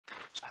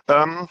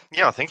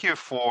Yeah, thank you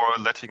for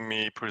letting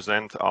me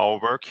present our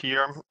work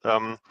here.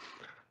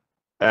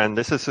 And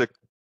this is a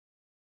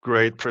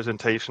great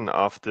presentation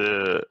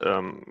after,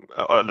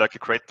 like a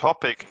great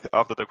topic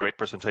after the great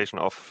presentation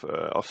of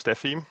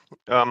Steffi.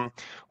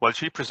 While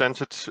she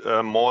presented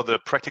more the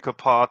practical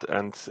part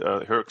and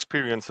her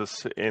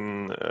experiences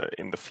in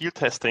the field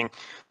testing,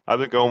 I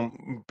will go a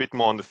bit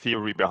more on the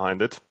theory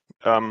behind it.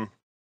 And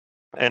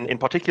in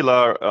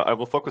particular, I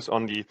will focus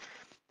on the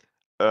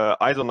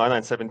ISO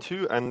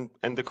 9972 and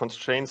the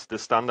constraints the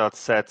standard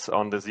sets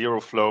on the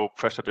zero flow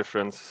pressure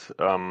difference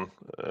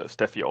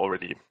Steffi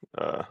already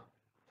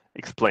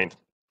explained.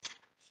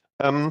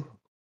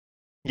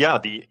 Yeah,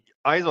 the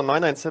ISO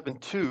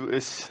 9972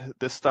 is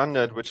the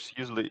standard which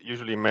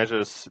usually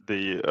measures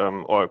the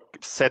or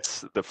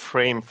sets the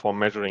frame for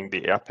measuring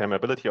the air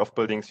permeability of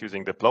buildings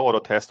using the blow order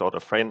test or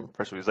the frame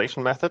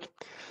pressurization method.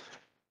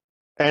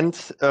 And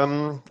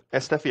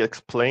as Steffi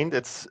explained,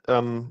 it's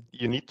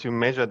you need to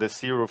measure the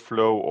zero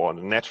flow or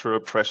the natural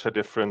pressure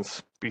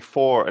difference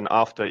before and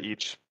after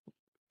each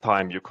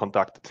time you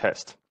conduct the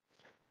test.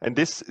 And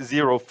this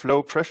zero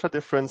flow pressure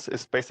difference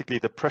is basically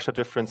the pressure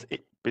difference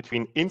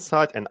between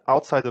inside and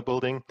outside the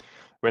building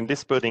when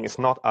this building is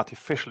not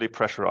artificially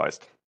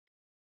pressurized.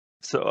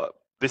 So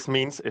this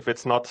means if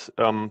it's not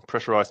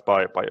pressurized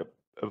by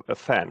a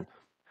fan.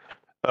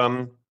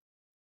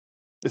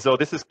 So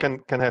this is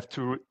can have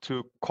two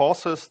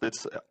causes.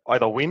 It's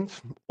either wind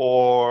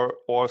or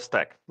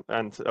stack,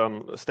 and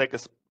stack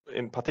is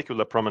in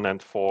particular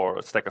prominent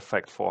for stack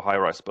effect for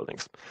high-rise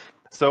buildings.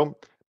 So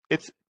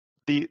it's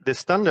the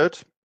standard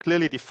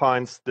clearly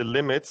defines the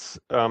limits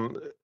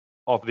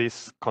of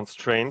these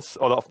constraints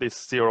or of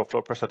this zero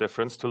flow pressure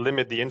difference to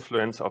limit the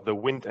influence of the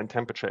wind and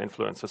temperature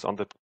influences on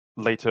the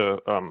later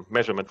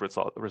measurement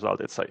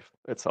result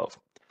itself.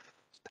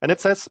 And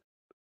it says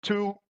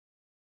two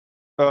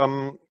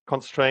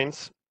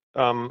constraints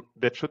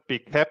that should be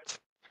kept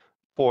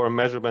for a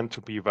measurement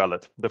to be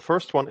valid. The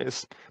first one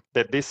is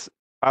that this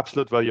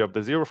absolute value of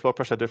the zero flow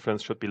pressure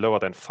difference should be lower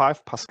than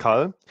 5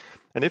 Pascal.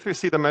 And if you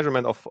see the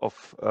measurement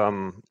of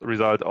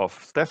result of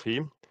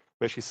Steffi,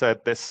 where she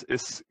said this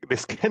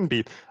can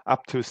be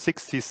up to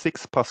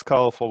 66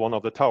 Pascal for one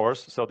of the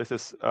towers, so this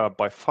is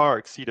by far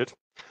exceeded.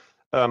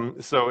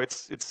 So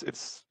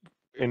it's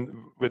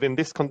within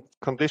these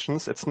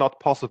conditions, it's not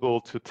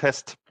possible to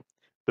test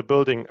the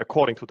building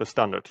according to the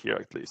standard here,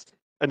 at least.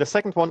 And the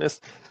second one is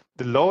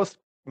the lowest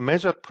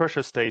measured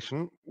pressure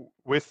station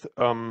with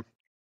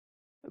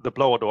the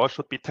blower door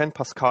should be 10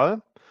 Pascal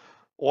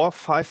or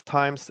 5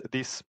 times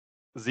this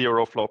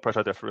zero flow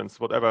pressure difference,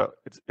 whatever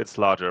it's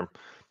larger.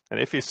 And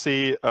if you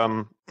see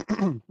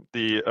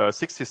the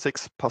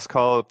 66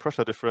 Pascal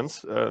pressure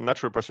difference,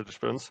 natural pressure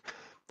difference,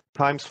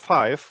 times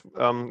 5,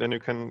 then you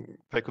can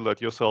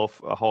calculate yourself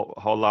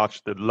how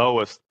large the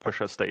lowest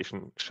pressure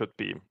station should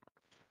be.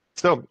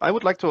 So I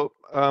would like to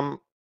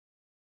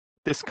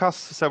discuss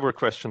several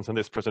questions in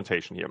this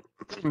presentation here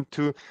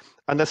to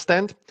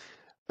understand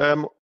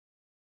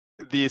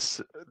the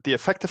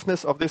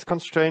effectiveness of these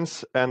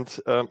constraints and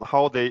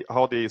how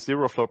the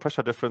zero flow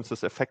pressure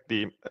differences affect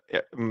the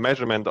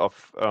measurement of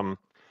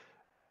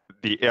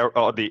the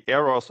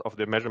errors of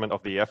the measurement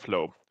of the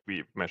airflow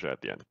we measure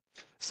at the end.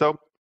 So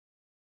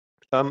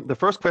the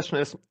first question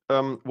is,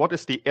 what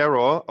is the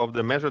error of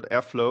the measured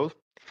airflow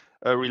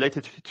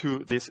related to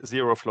this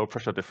zero flow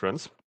pressure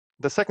difference?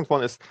 The second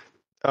one is,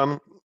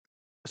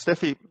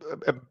 Steffi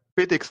a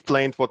bit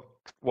explained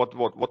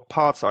what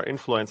parts are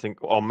influencing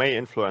or may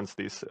influence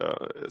these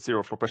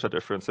zero flow pressure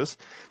differences.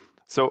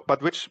 So,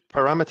 but which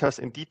parameters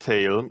in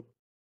detail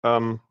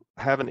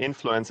have an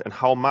influence and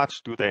how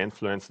much do they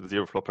influence the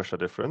zero flow pressure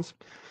difference?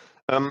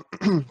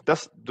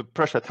 Does the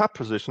pressure tab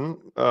position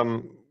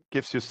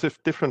gives you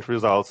different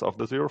results of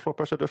the zero flow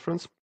pressure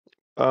difference?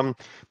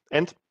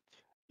 And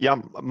yeah,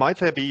 might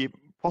there be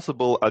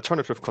possible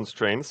alternative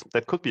constraints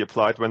that could be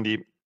applied when the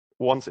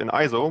ones in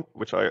ISO,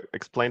 which I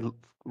explained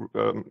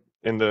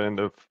in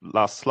the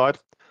last slide,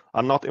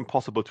 are not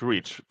impossible to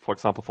reach, for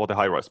example, for the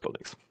high-rise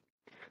buildings.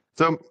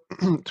 So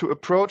to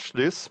approach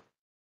this,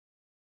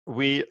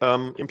 we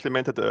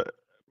implemented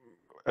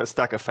a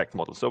stack effect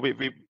model. So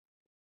we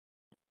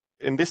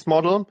in this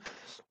model,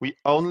 we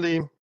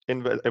only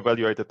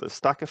evaluated the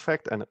stack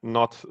effect and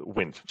not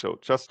wind. So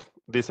just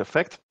this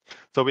effect.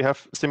 So we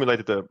have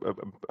simulated a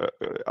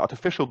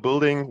artificial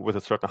building with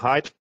a certain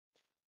height,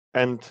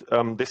 and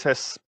this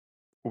has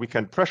we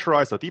can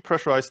pressurize or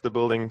depressurize the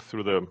building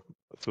through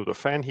the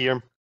fan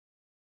here,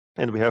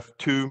 and we have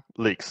two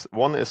leaks.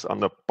 One is on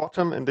the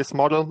bottom in this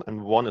model,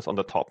 and one is on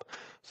the top.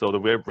 So the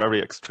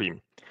very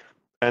extreme.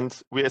 And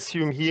we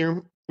assume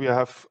here we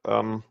have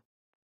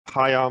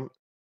higher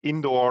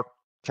indoor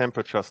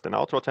temperatures than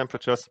outdoor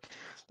temperatures.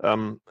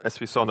 As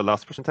we saw in the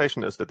last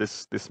presentation, is that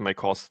this may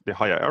cause the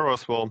higher error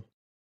as well.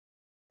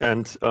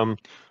 And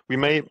we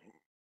may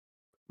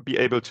be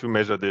able to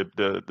measure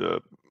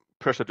the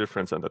pressure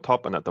difference at the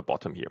top and at the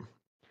bottom here.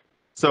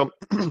 So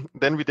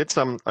then we did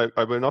some,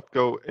 I will not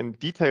go in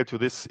detail to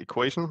this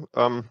equation.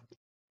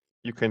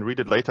 you can read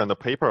it later in the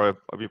paper.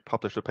 We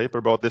published a paper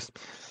about this,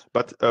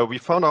 but we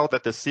found out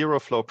that the zero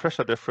flow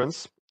pressure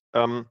difference,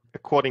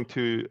 according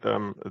to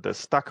the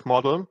stack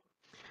model,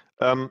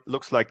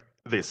 looks like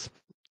this.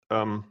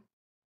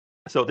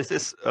 So this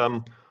is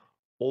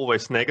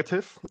always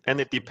negative, and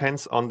it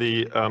depends on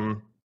the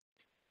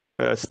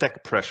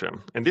stack pressure.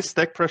 And this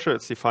stack pressure,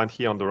 it's defined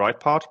here on the right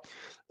part,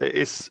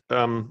 is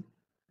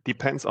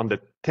depends on the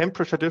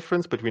temperature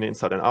difference between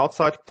inside and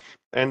outside,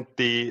 and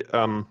the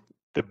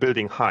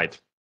building height.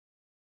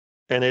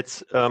 And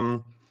it's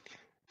the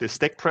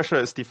stack pressure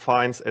is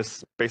defined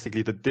as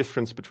basically the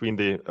difference between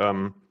the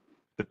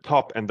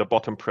top and the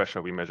bottom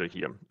pressure we measure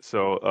here.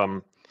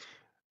 So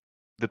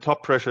the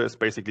top pressure is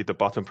basically the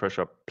bottom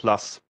pressure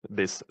plus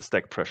this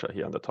stack pressure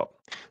here on the top.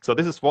 So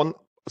this is one.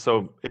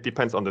 So it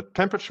depends on the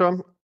temperature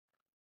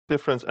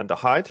difference and the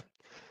height.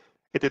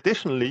 It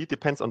additionally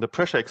depends on the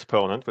pressure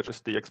exponent, which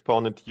is the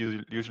exponent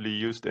usually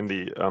used in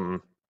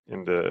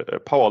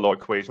the power law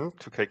equation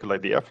to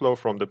calculate the airflow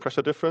from the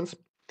pressure difference.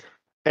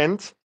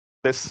 And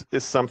this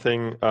is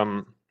something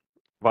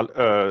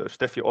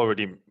Steffi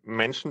already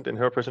mentioned in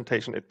her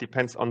presentation. It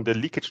depends on the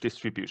leakage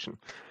distribution.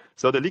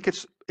 So the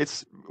leakage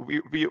is,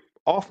 we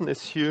often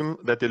assume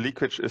that the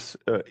leakage is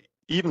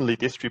evenly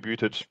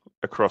distributed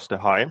across the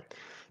high,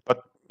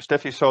 but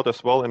Steffi showed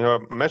as well in her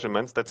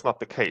measurements that's not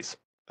the case.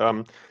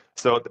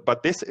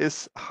 But this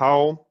is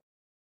how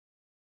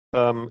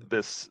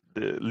the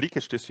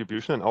leakage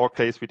distribution, in our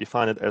case, we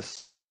define it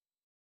as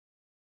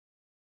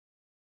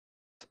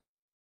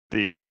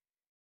the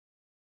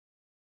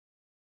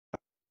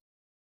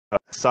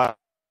side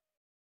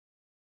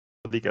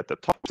leak at the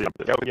top, the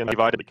area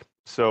divided.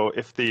 So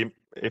if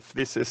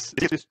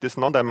this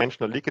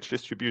non-dimensional leakage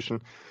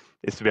distribution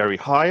is very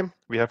high,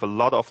 we have a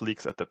lot of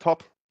leaks at the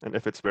top, and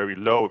if it's very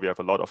low, we have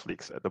a lot of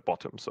leaks at the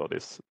bottom. So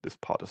this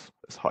part is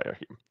higher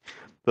here.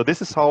 So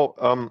this is how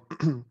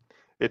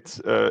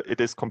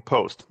it is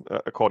composed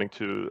according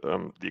to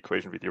the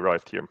equation we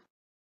derived here.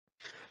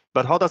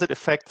 But how does it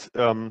affect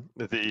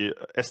the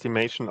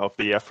estimation of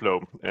the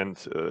airflow and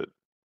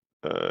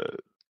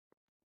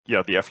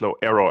the airflow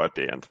error at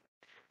the end?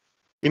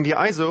 In the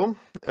ISO,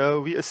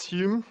 we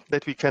assume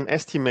that we can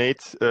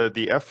estimate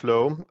the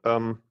airflow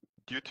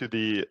due to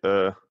the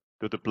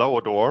blower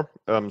door,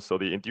 so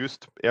the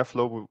induced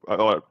airflow,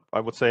 or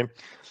I would say,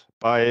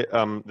 by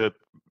the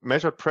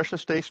measured pressure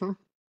station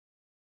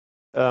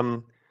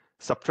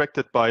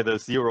subtracted by the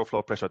zero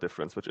flow pressure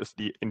difference, which is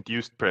the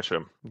induced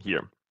pressure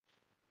here.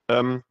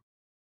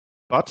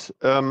 But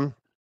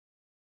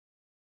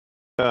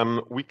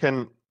we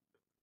can,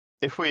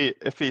 if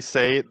we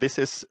say this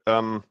is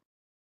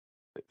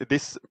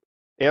this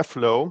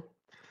airflow,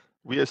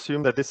 we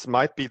assume that this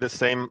might be the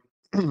same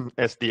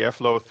as the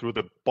airflow through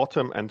the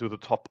bottom and to the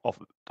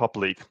top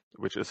leak,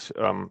 which is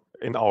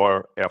in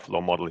our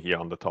airflow model here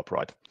on the top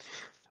right.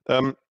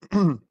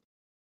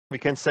 We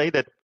can say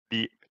that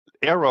the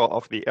error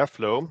of the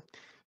airflow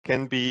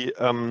can be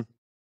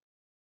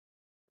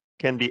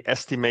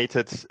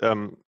estimated,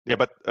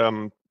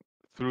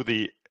 through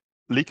the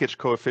leakage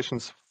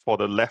coefficients for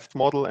the left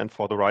model and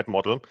for the right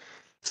model.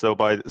 So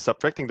by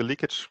subtracting the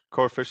leakage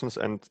coefficients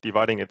and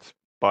dividing it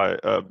by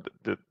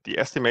the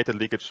estimated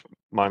leakage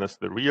minus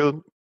the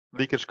real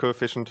leakage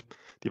coefficient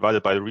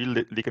divided by the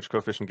real leakage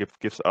coefficient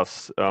gives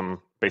us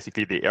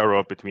basically the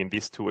error between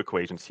these two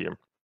equations here.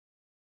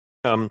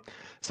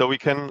 So we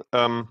can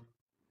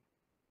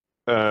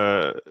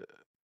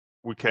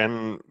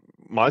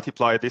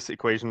multiply this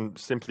equation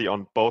simply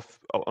on both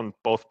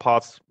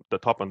parts, the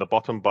top and the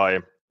bottom, by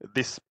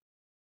this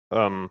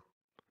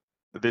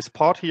this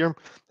part here.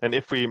 And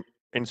if we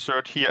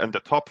insert here in the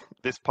top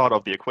this part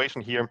of the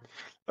equation here,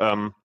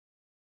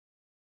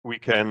 we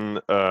can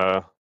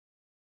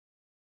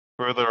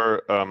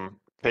further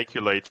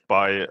calculate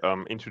by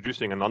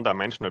introducing a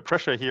non-dimensional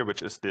pressure here,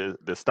 which is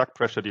the stack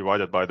pressure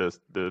divided by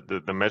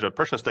the measured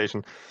pressure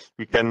station.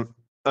 We can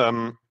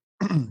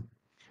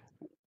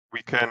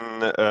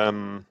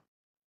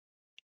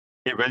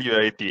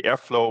evaluate the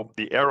airflow,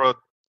 the error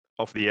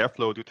of the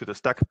airflow due to the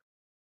stack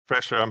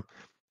pressure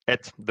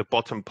at the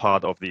bottom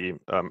part of the,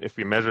 if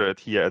we measure it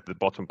here at the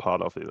bottom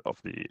part of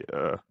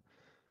the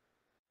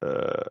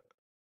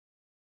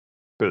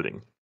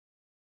building.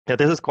 Yeah,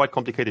 this is quite a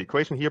complicated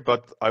equation here,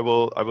 but I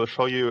will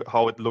show you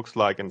how it looks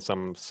like in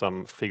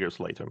some figures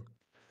later.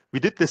 We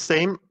did the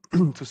same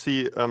to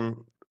see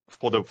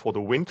for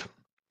the wind,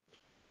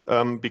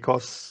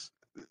 because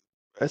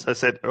as I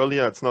said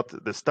earlier, it's not,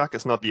 the stack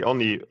is not the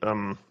only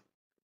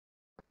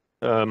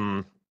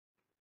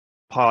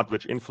part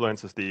which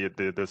influences the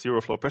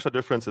zero flow pressure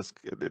differences.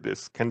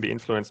 This can be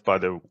influenced by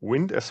the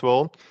wind as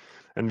well,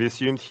 and we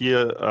assumed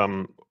here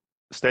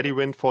steady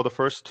wind for the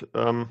first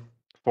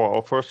for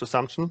our first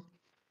assumption,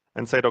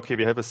 and said, okay,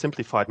 we have a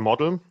simplified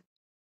model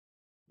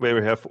where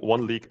we have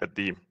one leak at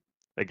the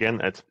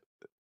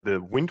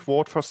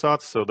windward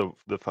facade, so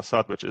the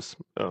facade which is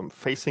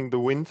facing the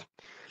wind,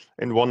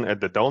 and one at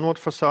the downward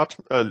facade,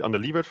 on the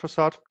leeward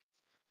facade,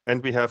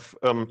 and we have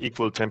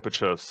equal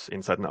temperatures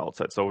inside and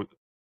outside. So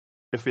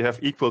if we have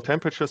equal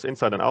temperatures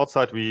inside and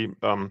outside, we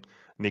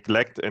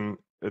neglect in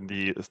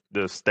the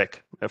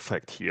stack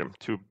effect here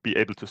to be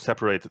able to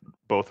separate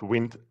both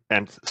wind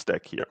and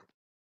stack here.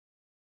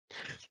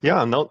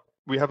 Yeah, now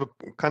we have a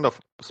kind of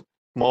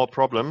small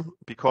problem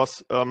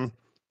because the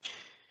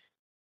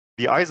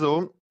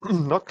ISO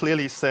not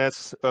clearly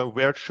says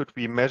where should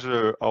we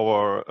measure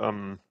our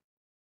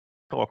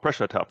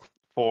pressure tab.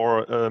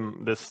 For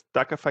the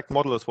stack effect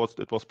model,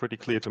 it was pretty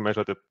clear to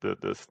measure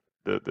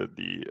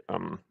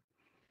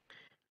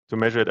to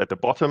measure it at the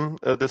bottom,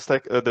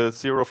 the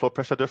zero flow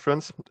pressure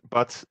difference.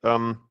 But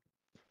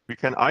we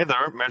can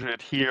either measure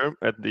it here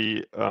at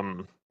the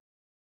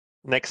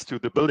next to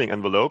the building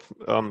envelope,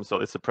 so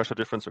it's the pressure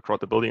difference across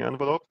the building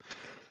envelope,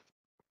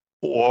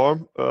 or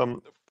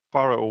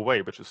far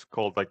away, which is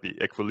called like the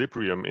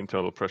equilibrium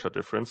internal pressure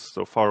difference,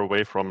 so far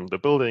away from the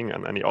building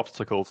and any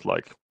obstacles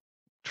like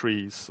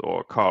trees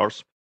or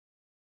cars.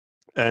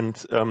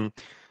 And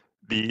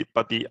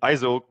but the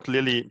ISO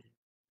clearly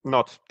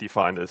not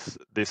defined as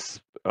this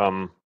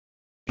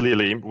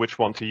clearly which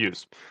one to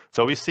use.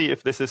 So we see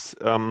if this is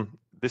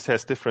this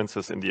has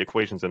differences in the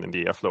equations and in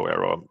the airflow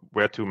error,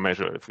 where to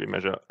measure. If we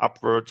measure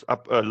upwards,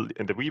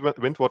 in the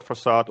windward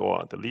facade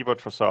or the leeward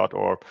facade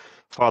or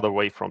farther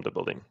away from the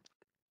building.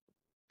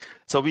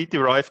 So we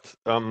derived,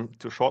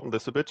 to shorten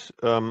this a bit,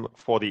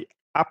 for the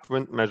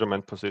upwind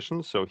measurement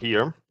position. So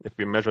here, if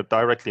we measure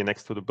directly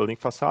next to the building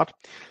facade,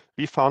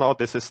 we found out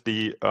this is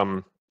the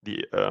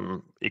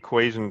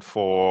equation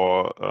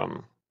for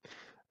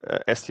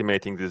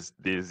estimating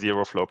the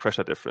zero flow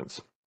pressure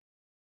difference.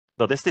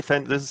 So this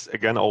is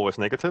again always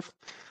negative,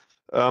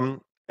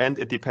 and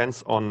it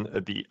depends on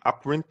the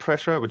upwind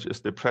pressure, which is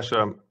the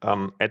pressure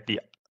at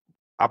the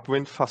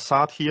upwind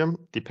facade here,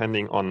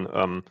 depending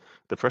on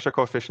the pressure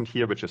coefficient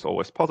here, which is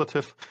always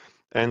positive,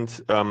 and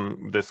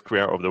the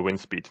square of the wind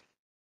speed.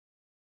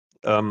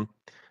 And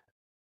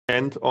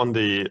on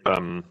the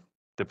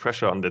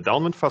pressure on the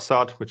downwind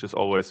facade, which is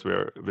always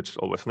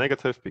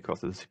negative because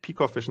the CP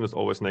coefficient is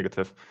always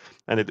negative,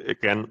 and it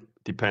again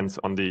depends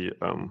on the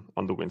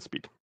wind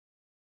speed.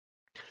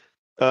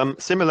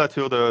 Similar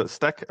to the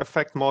stack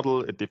effect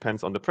model, it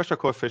depends on the pressure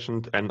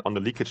coefficient and on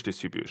the leakage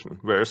distribution,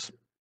 whereas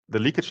the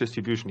leakage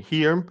distribution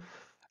here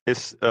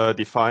is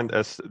defined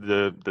as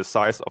the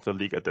size of the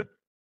leak at the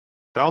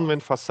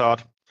downwind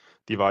facade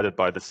divided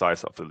by the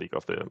size of the leak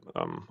of the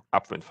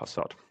upwind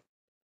facade.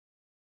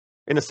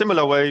 In a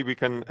similar way, we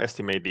can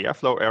estimate the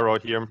airflow error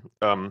here,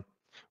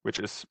 which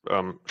is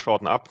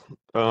shortened up,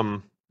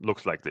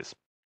 looks like this.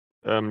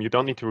 You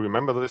don't need to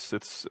remember this.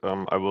 It's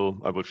I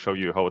will show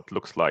you how it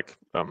looks like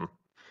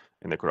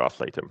in the graph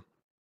later.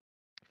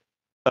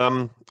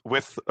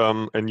 With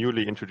a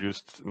newly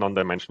introduced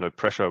non-dimensional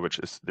pressure, which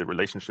is the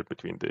relationship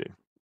between the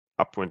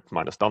upwind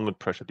minus downwind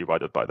pressure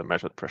divided by the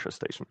measured pressure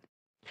station.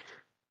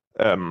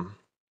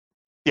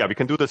 Yeah, we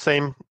can do the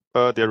same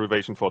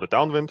derivation for the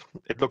downwind.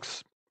 It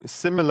looks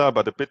similar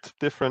but a bit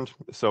different.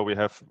 So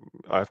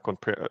I've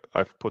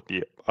put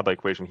the other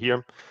equation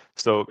here.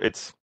 So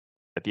it's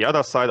at the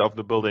other side of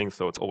the building,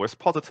 so it's always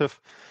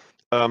positive,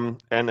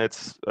 and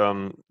it's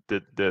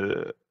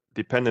the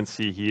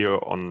dependency here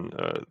on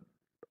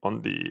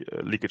the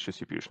leakage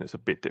distribution is a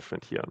bit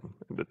different here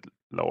in the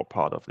lower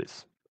part of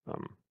this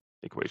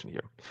equation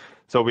here.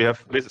 So we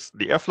have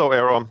the airflow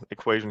error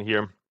equation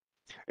here.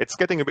 It's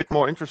getting a bit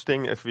more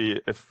interesting if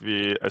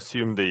we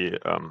assume the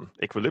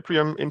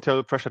equilibrium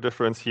internal pressure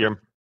difference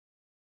here.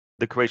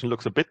 The equation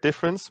looks a bit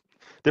different.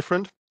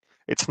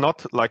 It's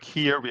not like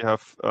here we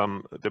have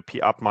the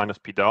P up minus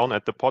P down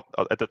at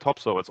the top,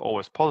 so it's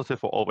always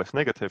positive or always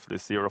negative,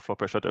 this zero flow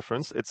pressure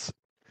difference.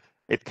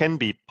 It can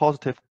be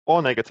positive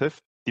or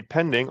negative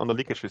depending on the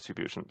leakage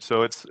distribution.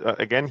 So it's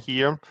again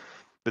here,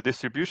 the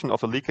distribution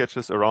of the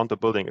leakages around the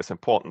building is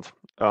important.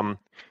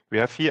 We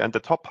have here at the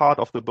top part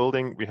of the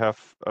building, we have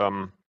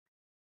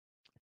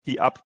P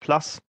up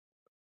plus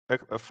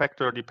a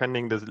factor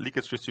depending the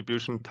leakage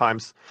distribution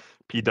times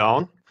P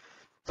down.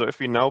 So if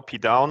we know P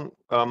down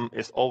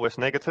is always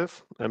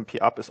negative and P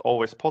up is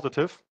always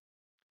positive,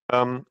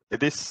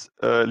 this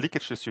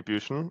leakage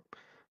distribution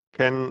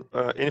can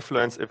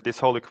influence if this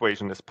whole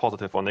equation is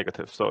positive or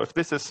negative. So if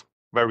this is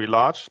very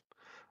large,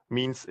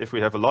 means if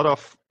we have a lot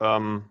of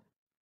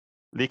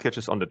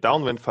leakages on the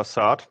downwind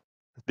facade,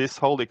 this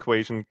whole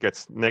equation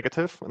gets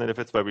negative. And then if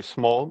it's very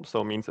small,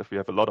 so it means if we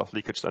have a lot of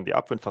leakage on the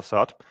upwind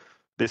facade,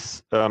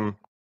 this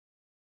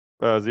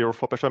zero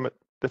flow pressure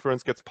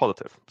difference gets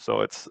positive.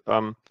 So it's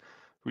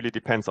really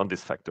depends on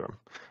this factor.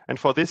 And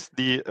for this,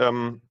 the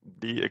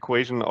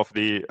equation of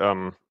the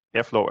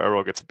airflow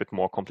error gets a bit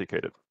more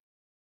complicated.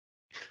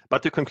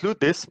 But to conclude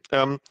this,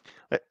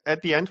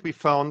 at the end, we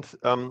found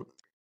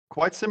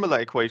quite similar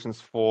equations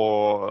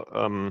for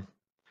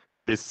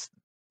this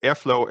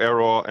airflow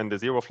error and the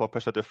zero flow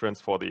pressure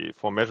difference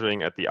for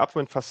measuring at the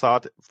upwind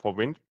facade for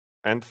wind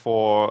and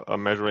for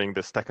measuring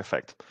the stack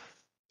effect.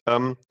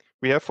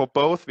 We have for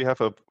both, we have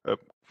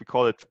we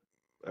call it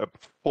a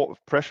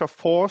pressure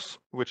force,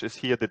 which is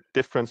here the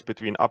difference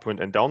between upwind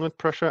and downwind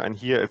pressure, and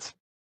here it's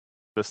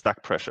the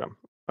stack pressure.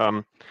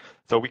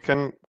 So we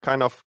can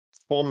kind of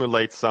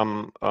formulate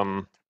some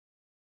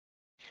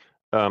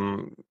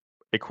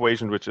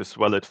equation which is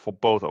valid for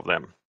both of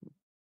them.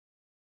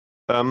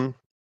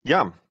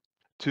 Yeah,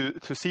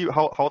 to see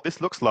how this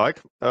looks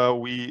like,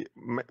 we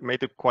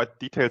made a quite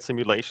detailed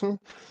simulation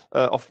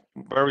of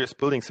various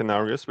building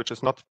scenarios, which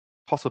is not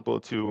possible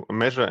to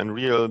measure in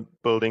real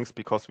buildings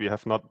because we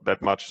have not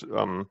that much,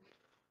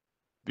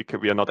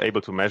 we are not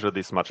able to measure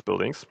this much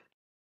buildings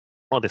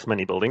or this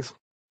many buildings.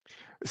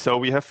 So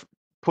we have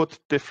put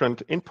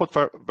different input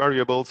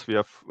variables. We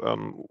have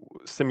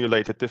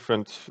simulated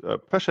different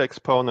pressure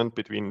exponent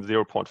between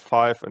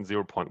 0.5 and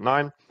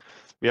 0.9.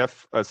 We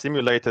have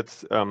simulated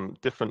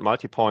different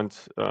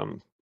multi-point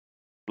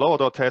blower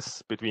door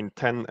tests between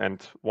 10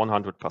 and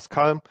 100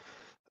 Pascal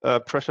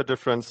pressure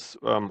difference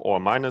or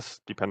minus,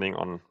 depending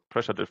on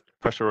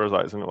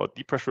pressurizing or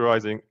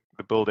depressurizing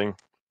the building.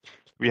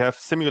 We have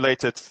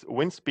simulated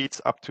wind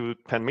speeds up to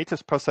 10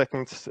 meters per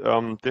second,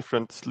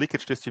 different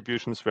leakage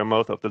distributions where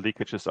most of the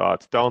leakages are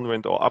at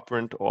downwind or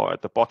upwind or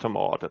at the bottom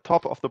or at the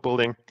top of the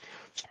building.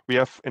 We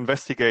have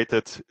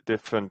investigated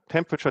different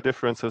temperature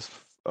differences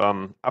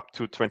up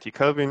to 20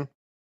 Kelvin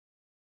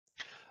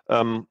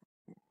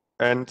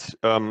and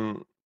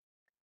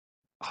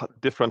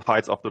different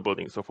heights of the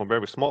building. So from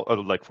very small,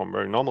 like from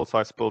very normal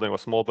sized building or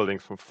small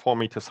buildings from 4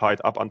 meters height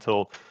up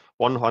until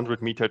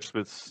 100 meters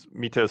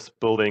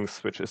buildings,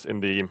 which is in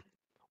the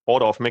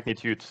order of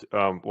magnitude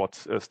what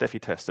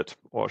Steffi tested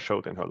or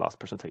showed in her last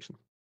presentation.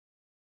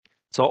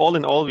 So all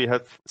in all, we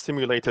have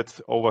simulated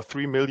over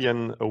 3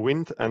 million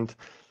wind and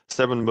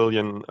 7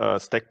 million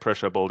stack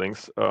pressure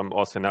buildings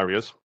or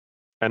scenarios.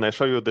 And I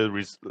show you the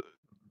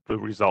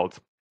result.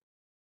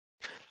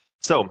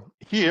 So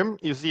here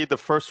you see the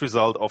first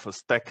result of a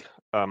stack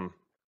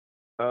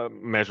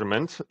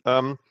measurement.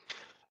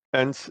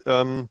 And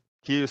here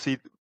you see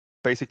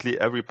basically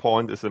every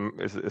point is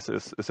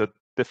a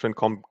different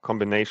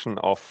combination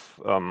of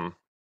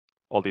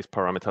all these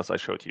parameters I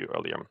showed you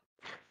earlier.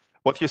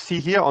 What you see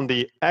here on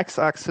the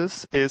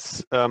x-axis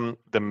is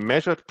the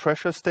measured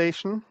pressure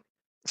station.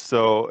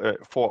 So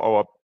for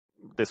our,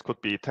 this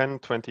could be 10,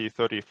 20,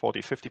 30,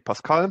 40, 50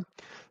 Pascal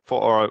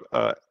for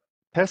our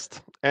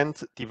test,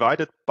 and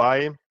divided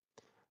by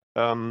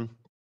the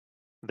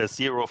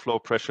zero flow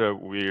pressure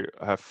we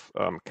have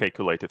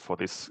calculated for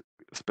this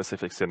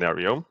specific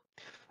scenario.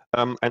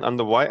 And on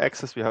the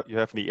y-axis, you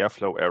have the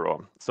airflow error.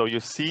 So you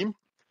see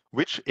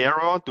which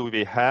error do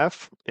we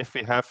have if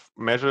we have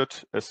measured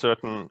a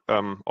certain,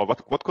 or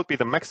what could be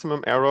the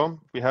maximum error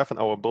we have in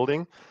our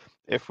building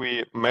if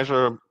we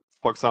measure,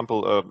 for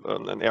example,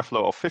 an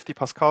airflow of 50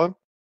 Pascal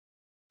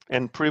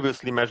and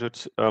previously measured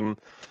a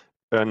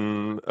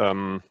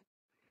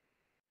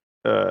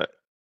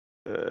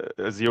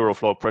zero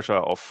flow pressure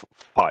of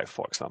 5,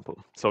 for example.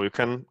 So you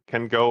can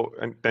go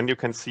and then you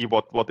can see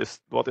what is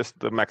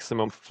the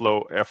maximum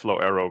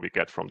airflow error we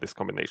get from this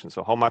combination.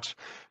 So how much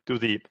do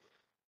the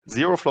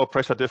zero flow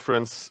pressure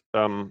difference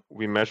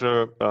we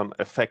measure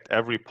affect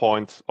every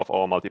point of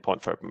our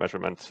multi-point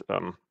measurement?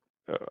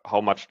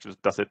 How much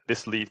does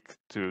this lead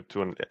to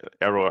an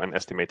error in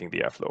estimating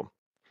the airflow?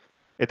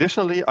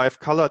 Additionally, I've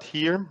colored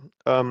here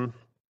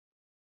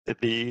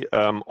the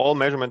all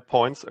measurement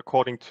points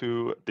according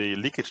to the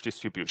leakage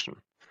distribution.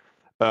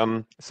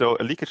 So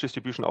a leakage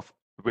distribution of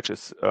which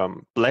is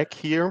black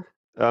here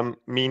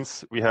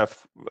means we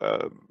have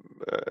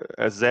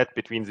a Z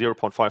between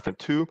 0.5 and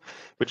 2,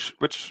 which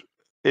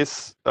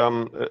is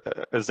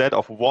a Z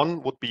of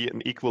 1 would be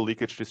an equal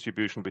leakage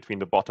distribution between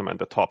the bottom and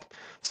the top.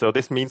 So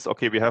this means,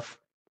 okay, we have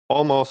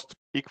almost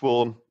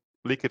equal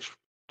leakage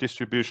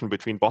distribution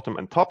between bottom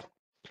and top.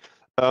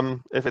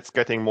 If it's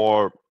getting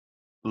more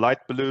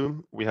light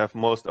blue, we have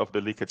most of the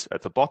leakage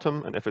at the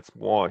bottom, and if it's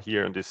more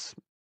here in this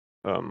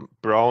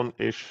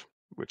brownish,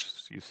 which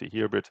you see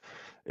here a bit,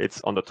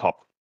 it's on the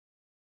top.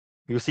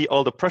 You see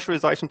all the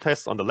pressurization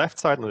tests on the left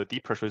side and the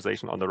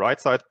depressurization on the right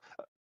side,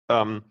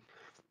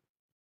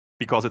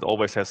 because it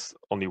always has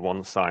only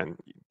one sign,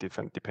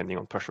 depending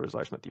on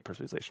pressurization and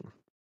depressurization.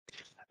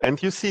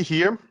 And you see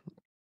here,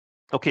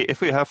 okay, if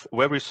we have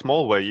very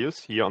small values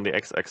here on the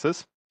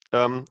x-axis,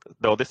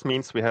 though this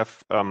means we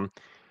have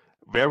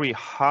very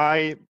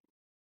high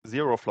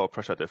zero flow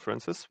pressure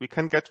differences, we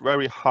can get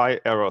very high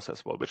errors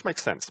as well, which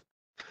makes sense.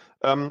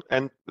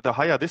 And the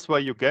higher this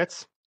value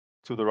gets,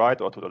 to the right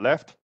or to the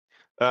left,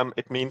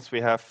 it means we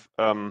have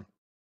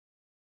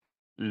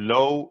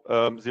low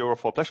zero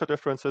flow pressure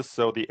differences,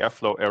 so the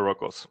airflow error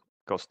goes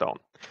down.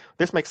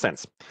 This makes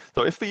sense.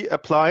 So if we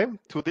apply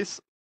to this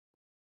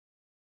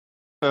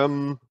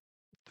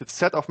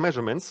set of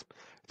measurements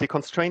the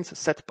constraints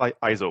set by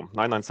ISO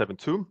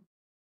 9972,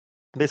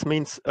 this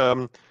means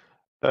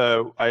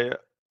I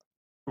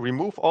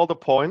remove all the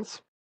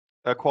points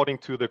according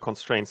to the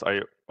constraints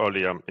I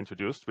earlier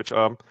introduced, which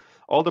are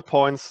all the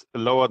points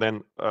lower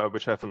than,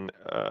 which have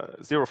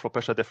a zero flow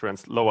pressure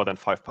difference lower than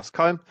 5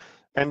 Pascal.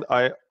 And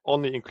I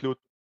only include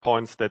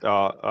points that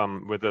are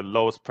with the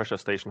lowest pressure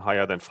station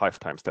higher than 5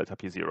 times delta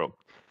P0.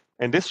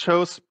 And this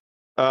shows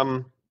that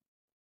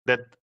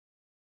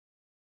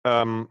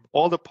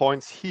all the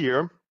points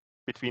here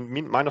between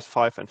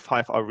 -5 and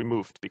 5 are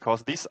removed,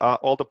 because these are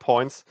all the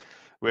points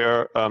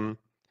where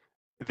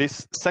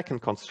this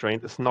second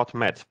constraint is not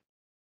met.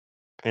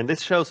 And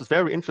this shows us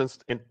very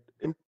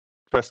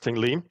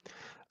interestingly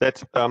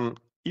that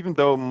even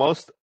though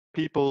most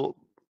people,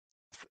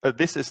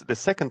 this is the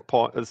second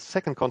point,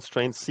 second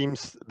constraint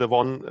seems the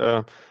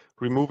one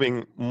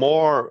removing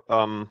more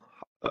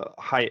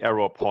high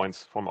error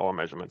points from our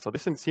measurement. So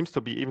this seems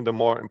to be even the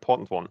more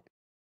important one.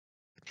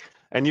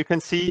 And you can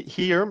see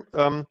here,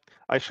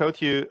 I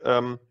showed you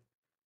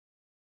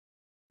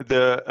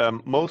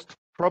the most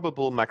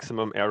probable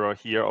maximum error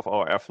here of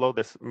our airflow.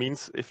 This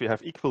means if you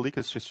have equal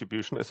leakage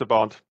distribution, it's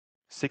about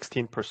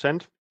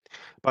 16%,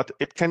 but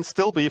it can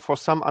still be for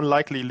some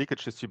unlikely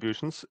leakage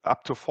distributions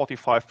up to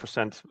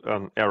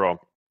 45% error.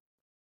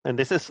 And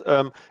this is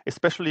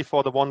especially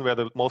for the one where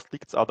the most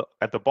leaks are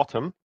at the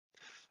bottom,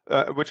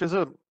 which is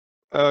a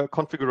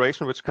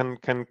configuration which can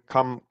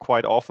come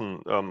quite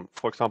often.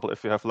 For example,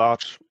 if you have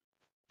large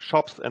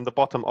shops in the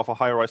bottom of a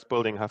high-rise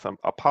building, have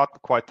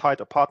quite tight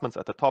apartments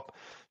at the top,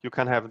 you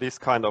can have this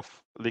kind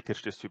of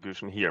leakage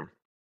distribution here.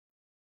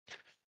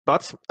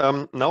 But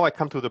now I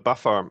come to the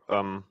buffer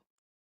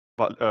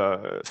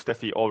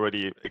Steffi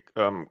already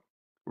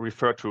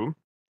referred to.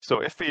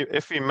 So if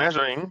we're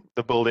measuring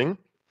the building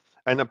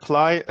and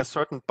apply a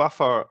certain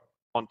buffer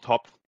on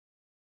top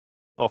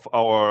of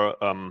our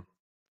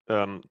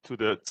to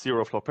the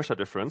zero flow pressure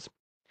difference,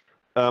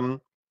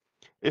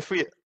 if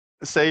we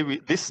say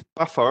this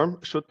buffer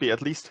should be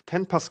at least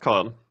 10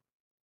 Pascal,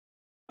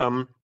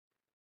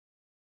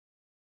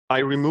 I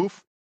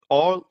remove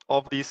all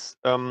of these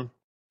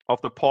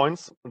of the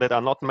points that are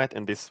not met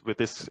in this with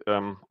this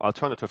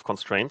alternative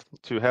constraint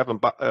to have an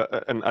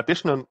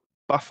additional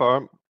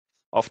buffer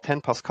of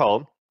 10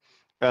 Pascal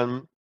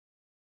and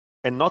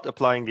not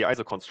applying the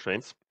ISO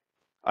constraints.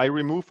 I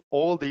remove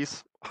all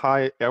these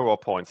high error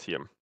points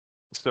here.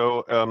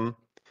 So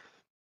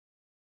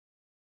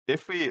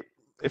if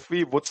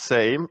we would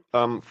say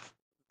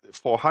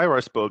for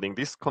high-rise building,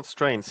 these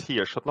constraints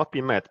here should not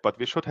be met, but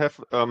we should have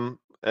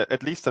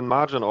at least a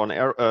margin or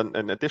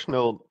an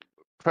additional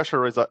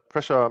pressure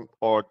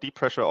or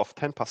depressure of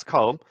 10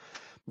 Pascal.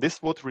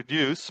 This would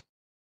reduce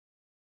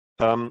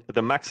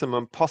the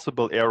maximum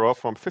possible error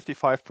from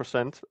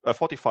 45%,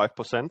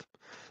 45%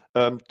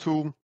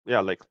 to, yeah,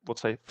 like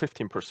let's say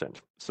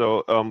 15%.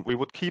 So we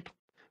would keep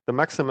the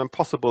maximum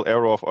possible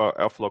error of our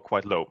airflow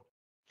quite low.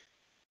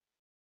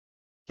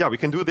 Yeah, we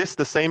can do this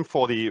the same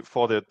for the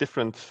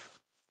different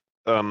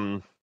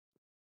wind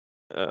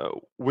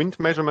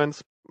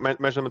measurement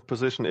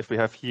position. If we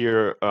have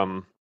here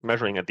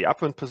measuring at the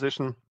upwind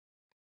position,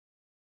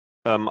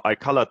 I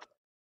colored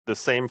the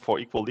same for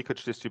equal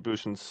leakage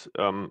distributions.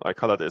 I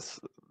colored is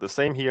the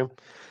same here.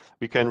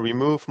 We can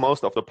remove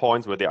most of the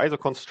points with the ISO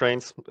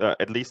constraints,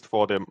 at least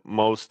for the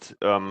most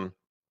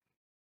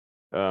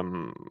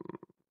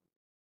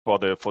for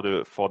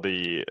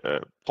the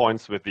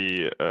points with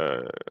the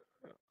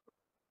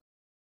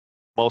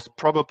most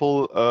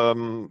probable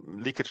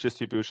leakage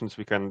distributions.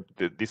 We can,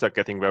 these are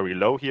getting very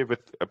low here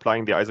with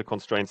applying the ISO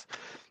constraints,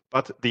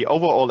 but the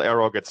overall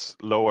error gets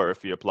lower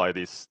if we apply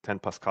this 10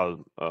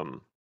 Pascal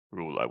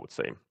rule, I would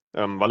say.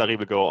 Valerie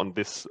will go on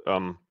this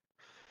in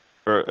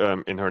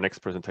her next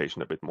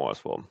presentation a bit more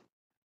as well.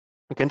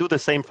 We can do the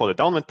same for the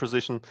downwind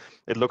position.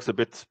 It looks a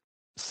bit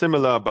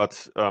similar,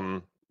 but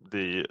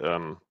the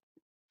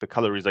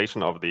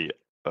colorization of the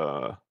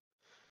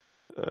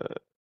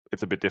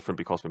it's a bit different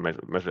because we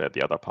measure at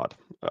the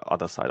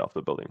other side of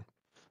the building.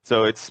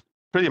 So it's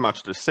pretty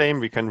much the same.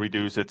 We can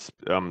reduce it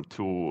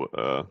to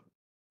a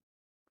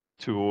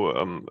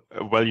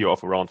value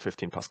of around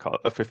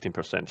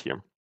 15%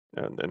 here,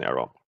 and an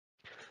error.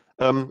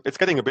 It's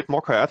getting a bit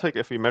more chaotic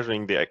if we're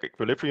measuring the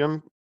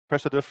equilibrium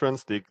pressure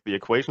difference. The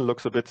equation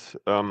looks a bit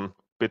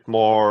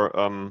more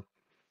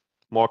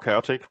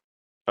chaotic.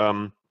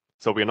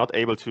 So we're not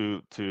able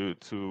to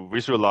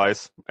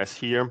visualize as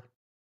here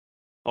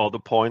all the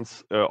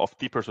points of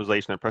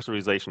depressurization and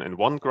pressurization in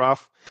one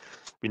graph.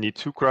 We need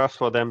two graphs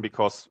for them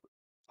because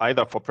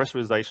either for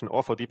pressurization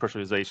or for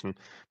depressurization,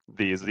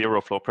 the zero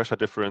flow pressure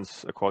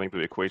difference according to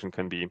the equation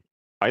can be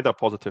either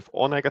positive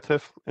or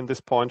negative in this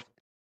point.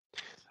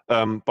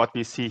 But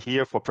we see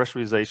here for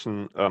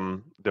pressurization,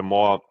 the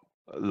more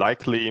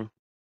likely,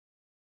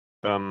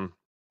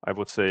 I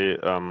would say,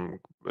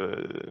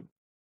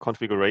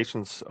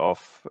 configurations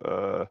of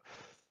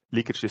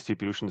leakage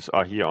distributions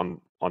are here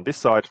on this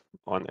side,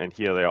 and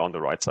here they are on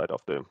the right side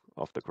of the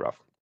graph.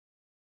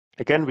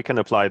 Again, we can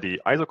apply the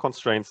ISO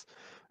constraints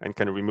and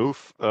can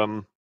remove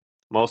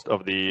most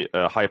of the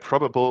high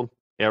probable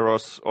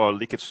errors or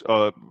leakage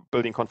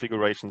building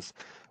configurations,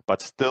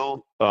 but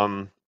still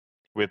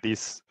with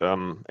this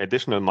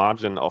additional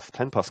margin of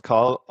 10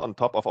 Pascal on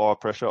top of our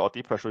pressure or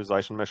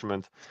depressurization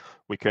measurement,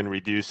 we can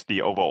reduce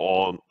the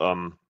overall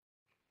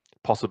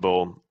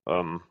possible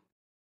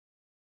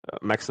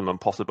maximum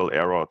possible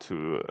error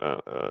to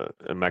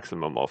a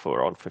maximum of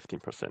around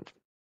 15%.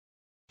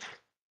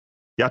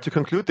 Yeah, to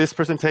conclude this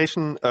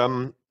presentation,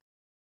 the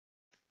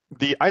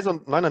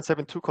ISO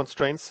 9972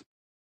 constraints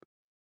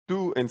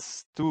do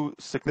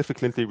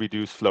significantly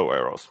reduce flow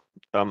errors,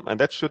 and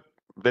that's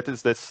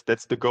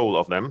the goal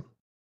of them.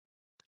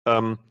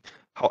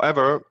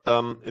 However,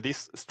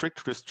 these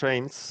strict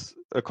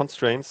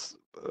constraints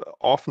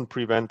often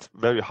prevent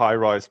very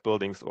high-rise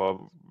buildings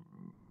or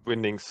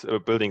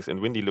buildings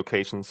in windy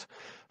locations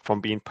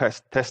from being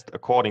tested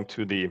according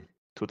to the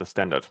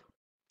standard.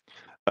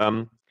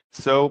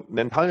 So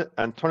the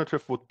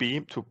alternative would be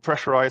to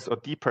pressurize or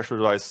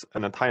depressurize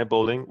an entire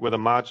building with a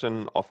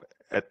margin of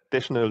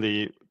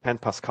additionally 10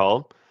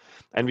 Pascal,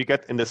 and we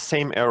get in the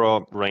same error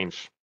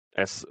range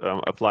as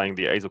applying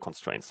the ISO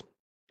constraints.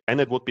 And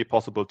it would be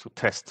possible to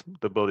test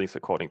the buildings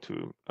according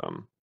to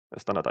a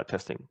standardized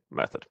testing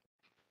method.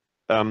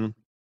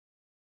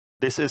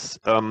 This is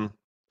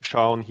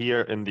shown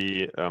here in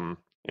the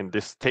in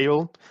this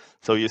table.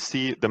 So you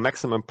see the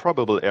maximum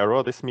probable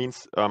error. This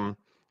means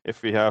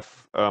if we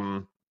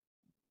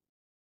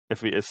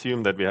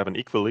assume that we have an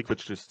equal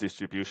leakage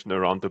distribution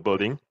around the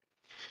building,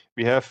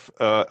 we have,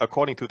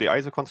 according to the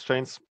ISO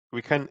constraints,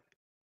 we can,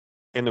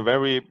 in a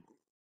very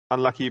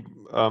unlucky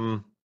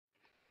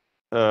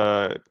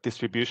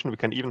distribution, we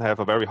can even have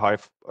a very high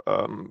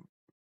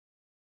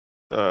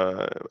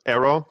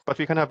error, but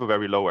we can have a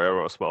very low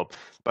error as well.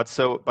 But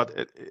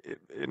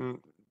in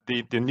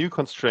the new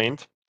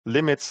constraint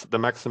limits the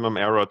maximum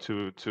error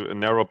to a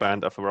narrow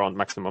band of around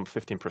maximum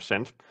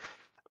 15%.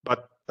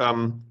 But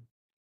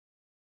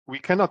we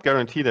cannot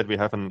guarantee that we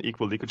have an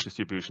equal leakage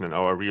distribution in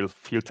our real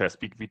field test.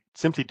 We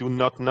simply do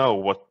not know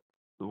what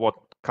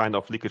kind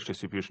of leakage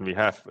distribution we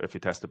have if we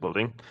test the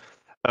building.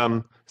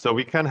 So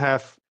we can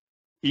have,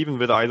 even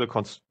with having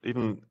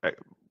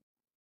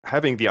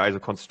the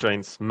ISO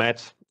constraints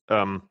met,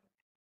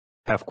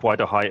 have quite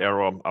a high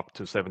error, up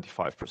to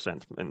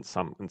 75% in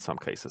some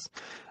cases.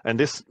 And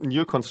this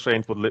new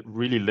constraint would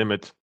really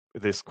limit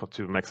this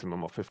to a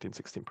maximum of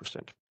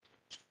 15-16%.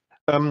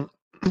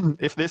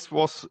 If this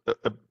was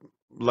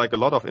like a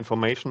lot of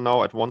information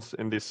now at once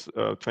in this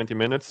 20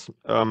 minutes,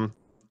 you're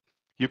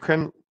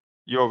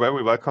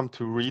very welcome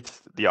to read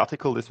the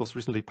article. This was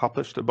recently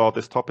published about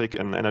this topic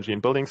in Energy in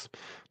Buildings,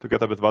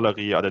 together with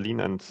Valerie, Adeline,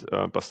 and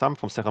Bassam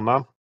from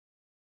Cerema.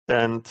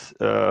 And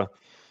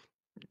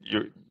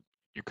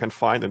you can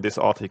find in this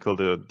article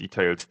the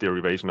detailed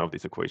derivation of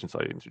these equations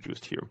I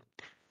introduced here.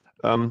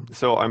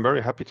 So I'm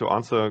very happy to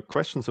answer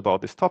questions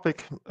about this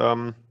topic.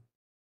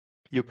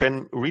 You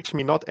can reach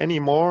me not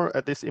anymore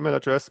at this email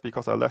address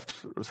because I left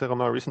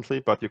Cerema recently,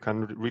 but you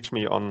can reach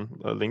me on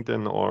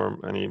LinkedIn or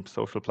any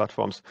social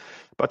platforms.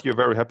 But you're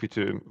very happy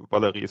to,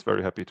 Valerie is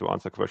very happy to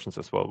answer questions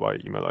as well by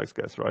email, I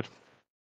guess, right?